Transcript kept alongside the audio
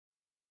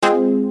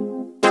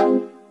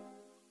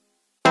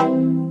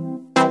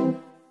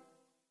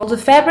Fold the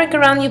fabric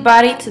around your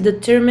body to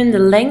determine the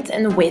length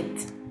and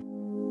width.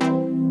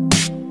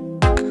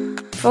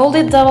 Fold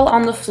it double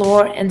on the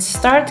floor and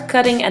start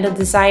cutting at a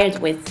desired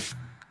width.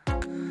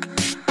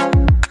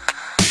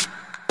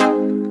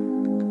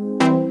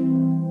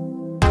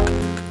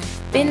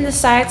 Pin the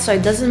side so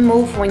it doesn't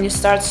move when you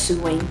start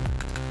sewing.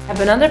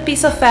 Have another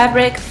piece of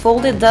fabric,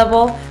 fold it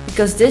double,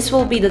 because this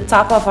will be the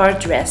top of our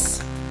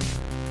dress.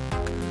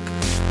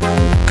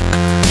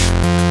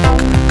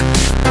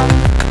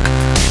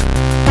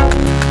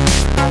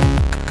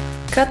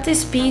 Cut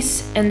this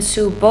piece and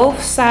sew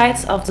both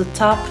sides of the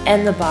top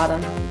and the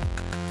bottom.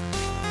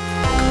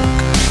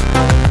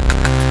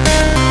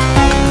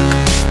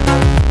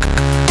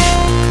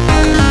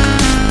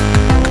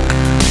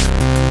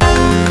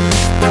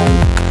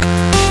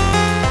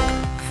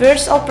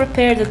 First, I'll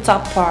prepare the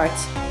top part.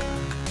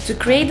 To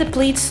create the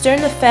pleats, turn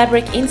the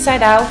fabric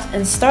inside out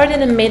and start in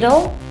the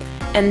middle,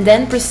 and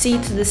then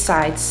proceed to the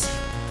sides.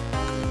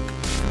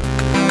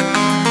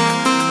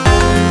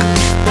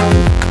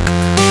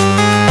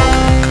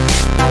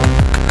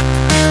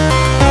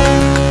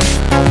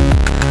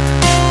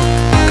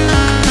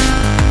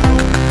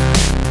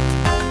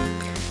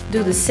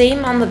 Do the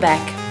same on the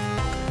back.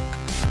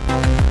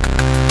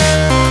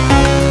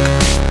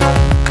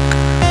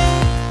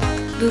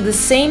 Do the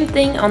same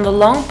thing on the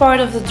long part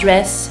of the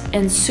dress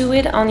and sew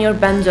it on your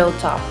bandeau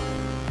top.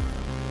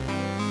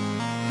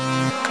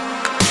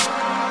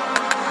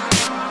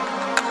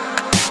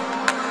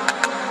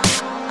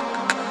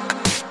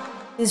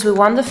 Since we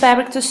want the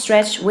fabric to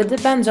stretch with the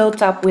bandeau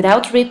top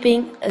without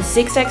ripping, a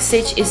zigzag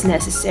stitch is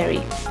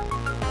necessary.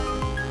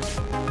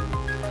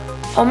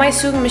 On my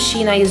sewing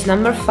machine I use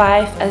number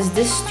 5 as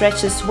this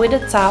stretches with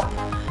the top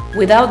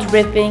without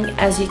ripping,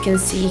 as you can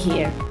see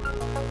here.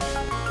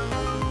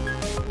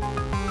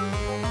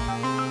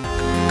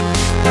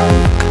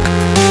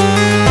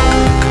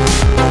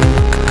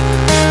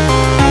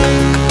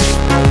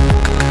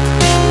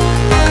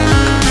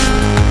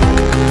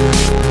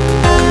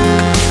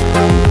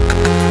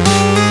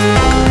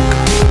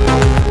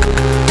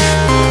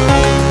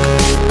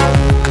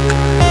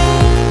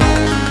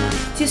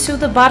 To sew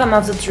the bottom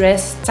of the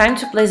dress, time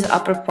to place the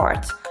upper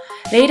part.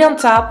 Lay it on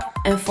top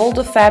and fold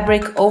the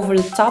fabric over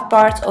the top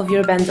part of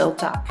your bandeau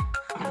top.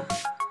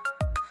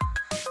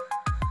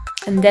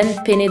 And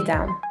then pin it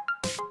down.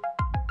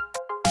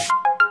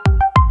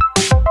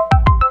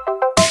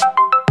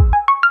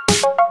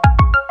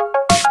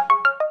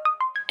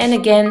 And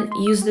again,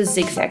 use the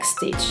zigzag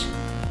stitch.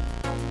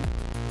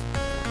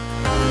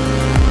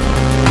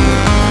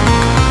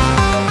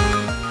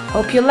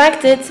 Hope you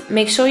liked it.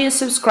 Make sure you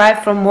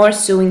subscribe for more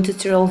sewing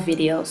tutorial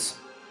videos.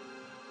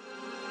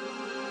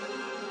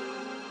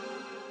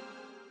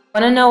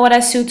 Wanna know what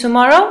I sew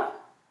tomorrow?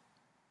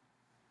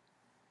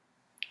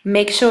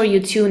 Make sure you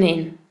tune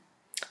in.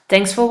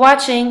 Thanks for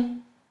watching.